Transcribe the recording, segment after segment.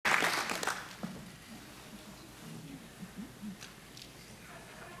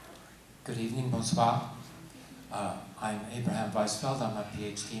Good evening, bonsoir. I'm Abraham Weizfeld. I'm a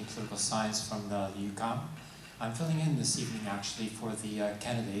PhD in political science from the UQAM. I'm filling in this evening actually for the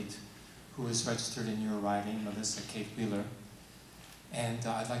candidate who is registered in your riding, Melissa Kate Wheeler. And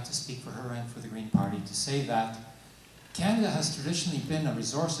I'd like to speak for her and for the Green Party to say that Canada has traditionally been a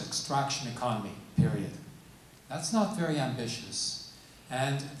resource extraction economy, period. That's not very ambitious.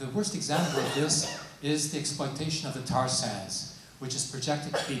 And the worst example of this is the exploitation of the tar sands, which is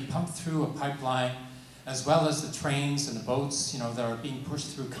projected to be pumped through a pipeline, as well as the trains and the boats, that are being pushed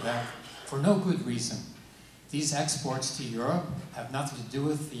through Quebec for no good reason. These exports to Europe have nothing to do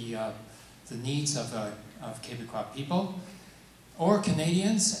with the needs of Quebecois people or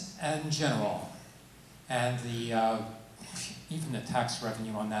Canadians in general. And even the tax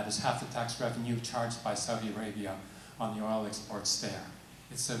revenue on that is half the tax revenue charged by Saudi Arabia on the oil exports there.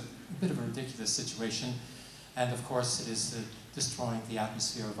 It's a bit of a ridiculous situation, and of course it is destroying the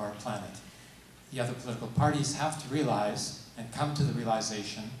atmosphere of our planet. The other political parties have to realize and come to the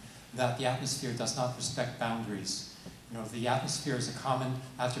realization that the atmosphere does not respect boundaries. The atmosphere is a common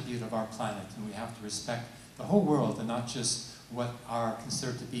attribute of our planet, and we have to respect the whole world and not just what are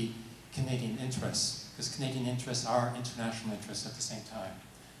considered to be Canadian interests, because Canadian interests are international interests at the same time.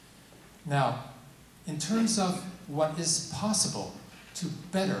 Now, in terms of what is possible to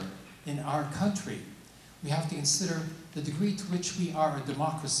better in our country, we have to consider the degree to which we are a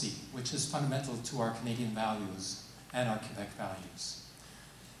democracy, which is fundamental to our Canadian values and our Quebec values.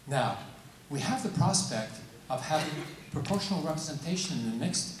 Now, we have the prospect of having proportional representation in the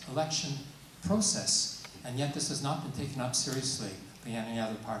mixed election process, and yet this has not been taken up seriously by any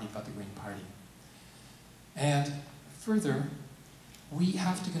other party but the Green Party. And further, we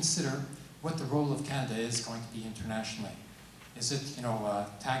have to consider what the role of Canada is going to be internationally. Is it,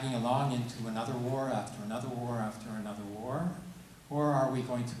 tagging along into another war after another war after another war? Or are we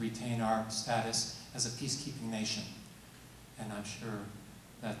going to retain our status as a peacekeeping nation? And I'm sure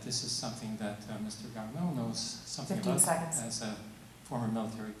that this is something that Mr. Garneau knows something 15 about seconds. as a former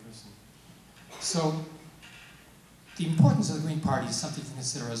military person. So the importance of the Green Party is something to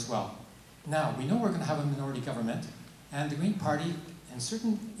consider as well. Now, we know we're going to have a minority government, and the Green Party, in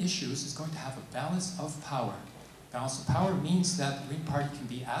certain issues, is going to have a balance of power. Balance of power means that the Green Party can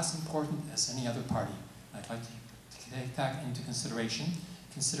be as important as any other party. I'd like to take that into consideration,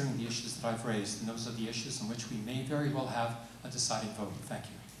 considering the issues that I've raised, and those are the issues in which we may very well have a deciding vote. Thank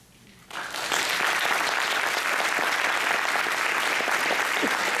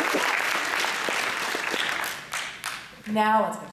you. Now let's go.